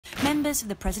Members of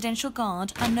the Presidential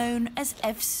Guard are known as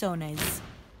Evzones.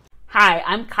 Hi,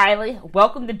 I'm Kylie.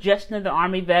 Welcome to Just Another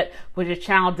Army Vet, which is a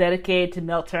channel dedicated to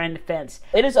military and defense.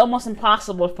 It is almost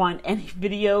impossible to find any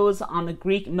videos on the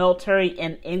Greek military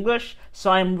in English,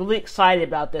 so I'm really excited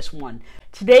about this one.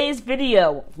 Today's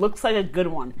video looks like a good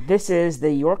one. This is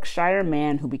the Yorkshire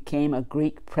man who became a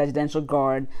Greek Presidential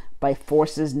Guard by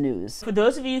Forces News. For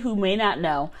those of you who may not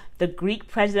know, the Greek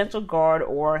Presidential Guard,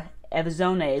 or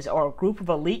Evzones, are a group of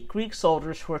elite Greek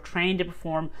soldiers who are trained to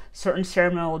perform certain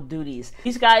ceremonial duties.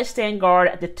 These guys stand guard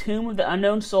at the tomb of the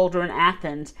Unknown Soldier in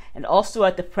Athens and also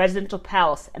at the Presidential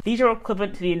Palace. And these are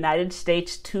equivalent to the United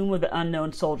States Tomb of the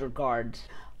Unknown Soldier Guards.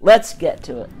 Let's get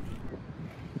to it.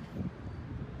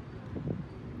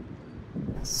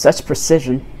 Such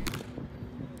precision.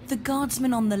 The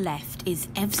guardsman on the left is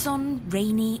Evzon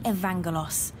Rainy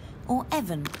Evangelos, or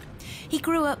Evan. He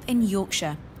grew up in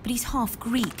Yorkshire, but he's half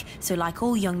Greek, so like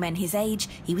all young men his age,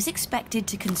 he was expected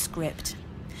to conscript.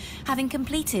 Having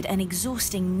completed an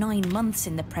exhausting 9 months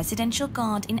in the Presidential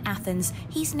Guard in Athens,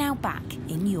 he's now back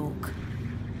in York.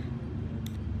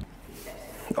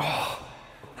 Oh,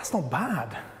 that's not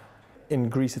bad. In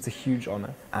Greece, it's a huge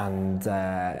honor, and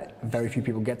very few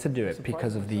people get to do it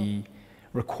because of the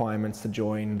requirements to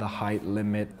join, the height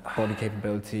limit, body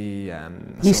capability.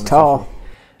 He's tall.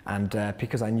 And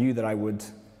because I knew that I would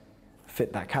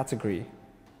fit that category,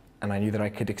 and I knew that I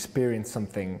could experience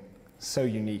something so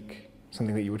unique,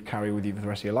 something that you would carry with you for the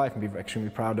rest of your life and be extremely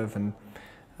proud of, and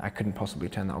I couldn't possibly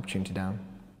turn that opportunity down.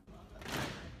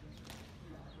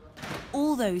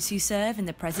 All those who serve in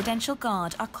the Presidential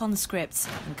Guard are conscripts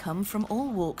and come from all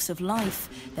walks of life.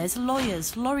 There's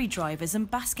lawyers, lorry drivers and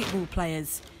basketball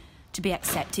players. To be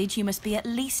accepted, you must be at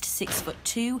least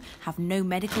 6'2", have no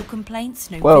medical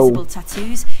complaints, no visible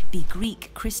tattoos, be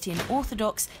Greek, Christian,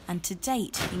 Orthodox, and to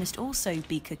date, you must also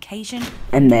be Caucasian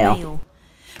and male.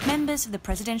 Members of the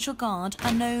Presidential Guard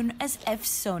are known as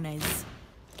Evzones.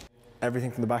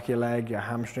 Everything from the back of your leg, your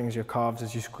hamstrings, your calves,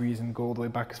 as you squeeze and go all the way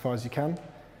back as far as you can.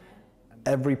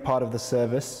 Every part of the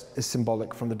service is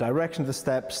symbolic, from the direction of the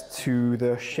steps to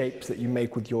the shapes that you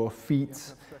make with your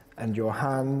feet and your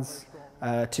hands,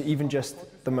 to even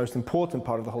just the most important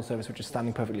part of the whole service, which is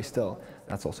standing perfectly still.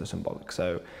 That's also symbolic.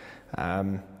 So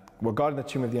we're guarding the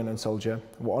tomb of the Unknown Soldier.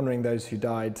 We're honoring those who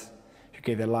died, who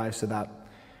gave their lives so that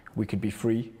we could be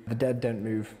free. The dead don't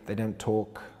move, they don't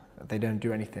talk, they don't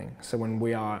do anything. So when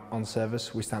we are on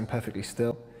service, we stand perfectly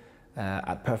still,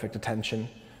 at perfect attention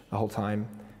the whole time.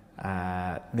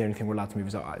 The only thing we're allowed to move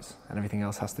is our eyes, and everything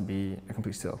else has to be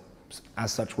completely still.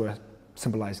 As such, we're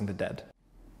symbolizing the dead.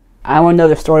 I want to know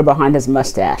the story behind his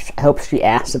mustache. I hope she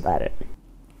asks about it.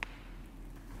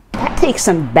 That takes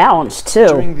some balance too.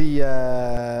 During the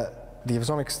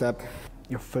Evzonic step,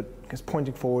 your foot is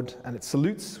pointing forward and it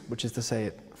salutes, which is to say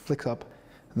it flicks up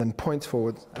and then points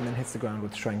forward and then hits the ground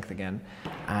with strength again.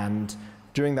 And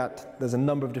during that, there's a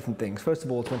number of different things. First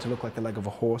of all, it's meant to look like the leg of a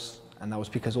horse, and that was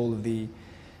because all of the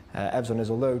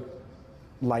Evzones, although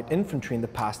light infantry in the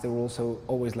past, they were also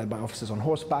always led by officers on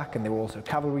horseback, and they were also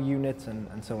cavalry units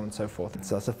and so on and so forth. And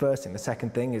so that's the first thing. The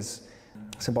second thing is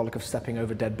symbolic of stepping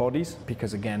over dead bodies,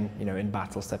 because again, you know, in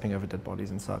battle, stepping over dead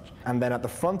bodies and such. And then at the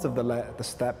front of the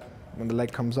step, when the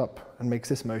leg comes up and makes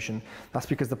this motion, that's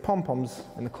because the pom-poms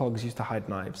in the clogs used to hide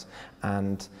knives.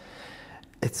 And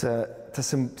it's to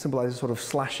symbolize a sort of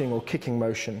slashing or kicking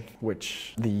motion,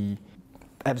 which the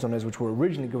Evzones, which were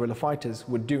originally guerrilla fighters,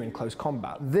 would do in close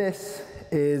combat. This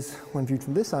is, when viewed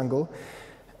from this angle,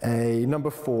 a number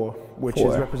 4, which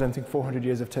is representing 400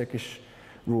 years of Turkish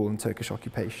rule and Turkish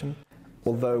occupation.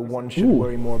 Although one should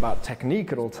worry more about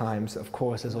technique at all times, of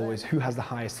course, there's always who has the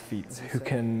highest feet, who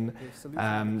can,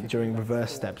 during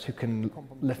reverse steps, who can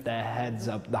lift their heads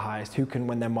up the highest, who can,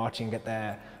 when they're marching, get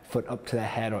their foot up to their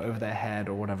head or over their head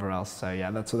or whatever else. So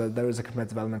yeah, there is a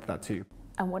competitive element to that too.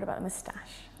 And what about the moustache?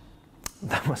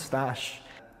 The moustache.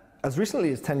 As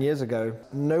recently as 10 years ago,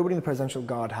 nobody in the Presidential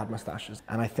Guard had moustaches.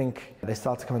 And I think they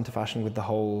started to come into fashion with the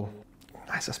whole,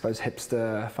 I suppose,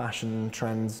 hipster fashion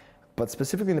trends. But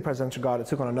specifically in the Presidential Guard, it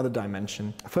took on another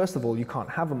dimension. First of all, you can't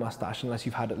have a moustache unless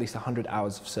you've had at least 100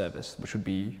 hours of service, which would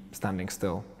be standing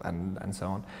still and so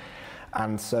on.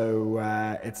 And so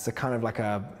it's a kind of like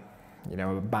a, you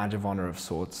know, a badge of honor of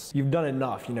sorts. You've done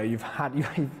enough, you know, you've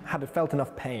felt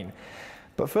enough pain.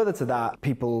 But further to that,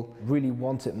 people really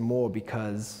want it more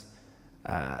because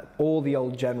all the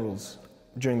old generals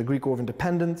during the Greek War of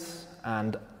Independence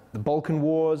and the Balkan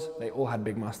Wars, they all had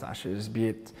big mustaches, be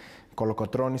it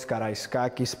Kolokotronis,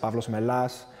 Karaiskakis, Pavlos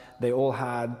Melas. They all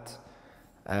had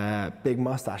big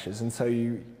mustaches, and so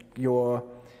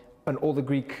all the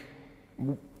Greek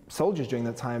soldiers during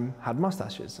that time had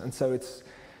mustaches, and so it's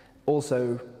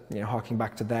also harking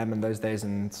back to them and those days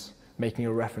and making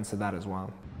a reference to that as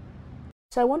well.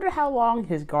 So I wonder how long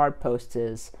his guard post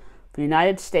is. For the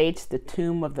United States, the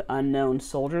Tomb of the Unknown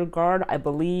Soldier Guard, I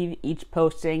believe each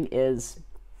posting is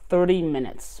 30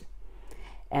 minutes.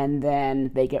 And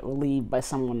then they get relieved by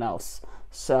someone else.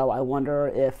 So I wonder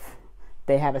if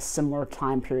they have a similar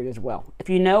time period as well. If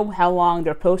you know how long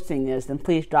their posting is, then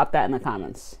please drop that in the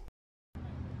comments.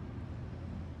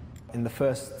 In the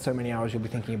first so many hours, you'll be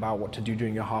thinking about what to do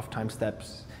during your halftime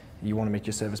steps. You want to make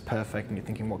your service perfect, and you're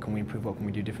thinking, what can we improve, what can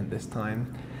we do different this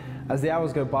time? As the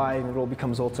hours go by and it all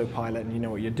becomes autopilot and you know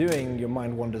what you're doing, your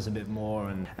mind wanders a bit more.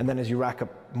 And then as you rack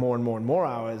up more and more and more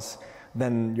hours,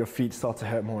 then your feet start to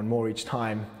hurt more and more each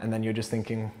time. And then you're just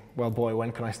thinking, well, boy,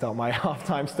 when can I start my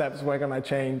halftime steps? Where can I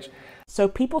change? So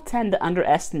people tend to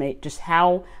underestimate just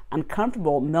how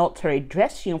uncomfortable military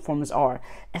dress uniforms are,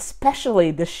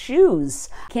 especially the shoes.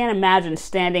 I can't imagine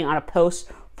standing on a post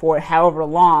for however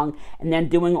long and then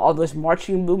doing all those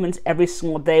marching movements every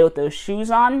single day with those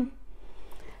shoes on.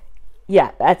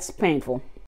 Yeah, that's painful.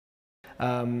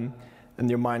 And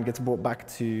your mind gets brought back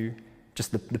to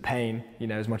just the pain,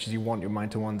 as much as you want your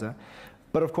mind to wander.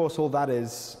 But of course, all that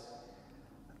is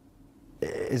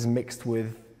mixed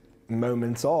with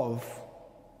moments of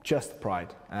just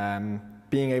pride.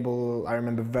 Being able, I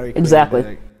remember very clearly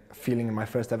the feeling in my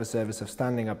first ever service of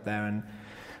standing up there and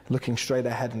looking straight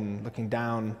ahead and looking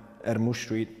down at Ermush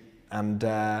Street and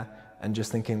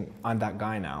just thinking, I'm that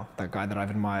guy now, that guy that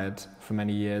I've admired for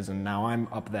many years, and now I'm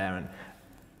up there. And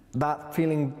that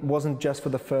feeling wasn't just for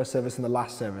the first service and the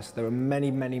last service. There were many,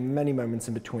 many, many moments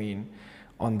in between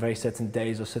on very certain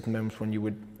days or certain moments when you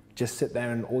would just sit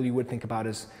there and all you would think about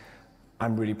is,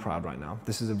 I'm really proud right now.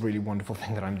 This is a really wonderful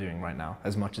thing that I'm doing right now,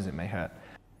 as much as it may hurt.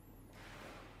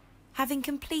 Having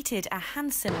completed a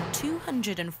handsome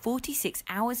 246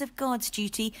 hours of guards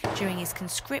duty during his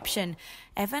conscription,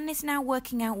 Evan is now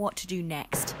working out what to do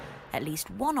next. At least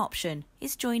one option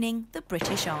is joining the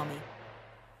British Army.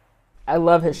 I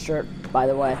love his shirt, by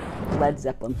the way. Led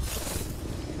Zeppelin.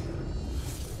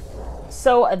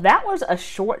 So that was a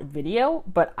short video,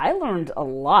 but I learned a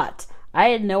lot. I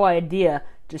had no idea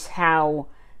just how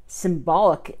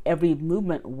symbolic every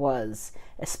movement was,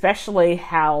 especially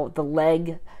how the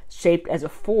leg shaped as a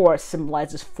 4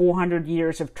 symbolizes 400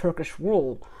 years of Turkish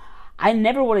rule. I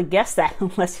never would have guessed that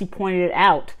unless he pointed it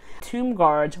out. Tomb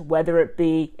guards, whether it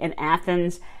be in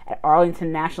Athens, at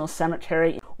Arlington National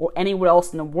Cemetery, or anywhere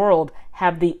else in the world,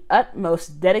 have the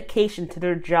utmost dedication to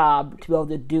their job to be able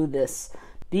to do this.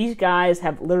 These guys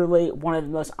have literally one of the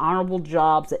most honorable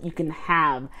jobs that you can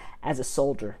have as a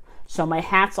soldier. So my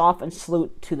hat's off and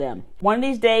salute to them. One of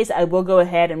these days, I will go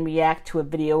ahead and react to a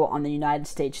video on the United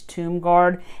States Tomb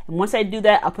Guard. And once I do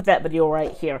that, I'll put that video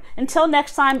right here. Until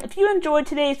next time, if you enjoyed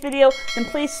today's video, then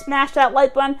please smash that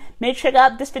like button. Make sure to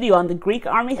check out this video on the Greek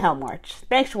Army Hell March.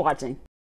 Thanks for watching.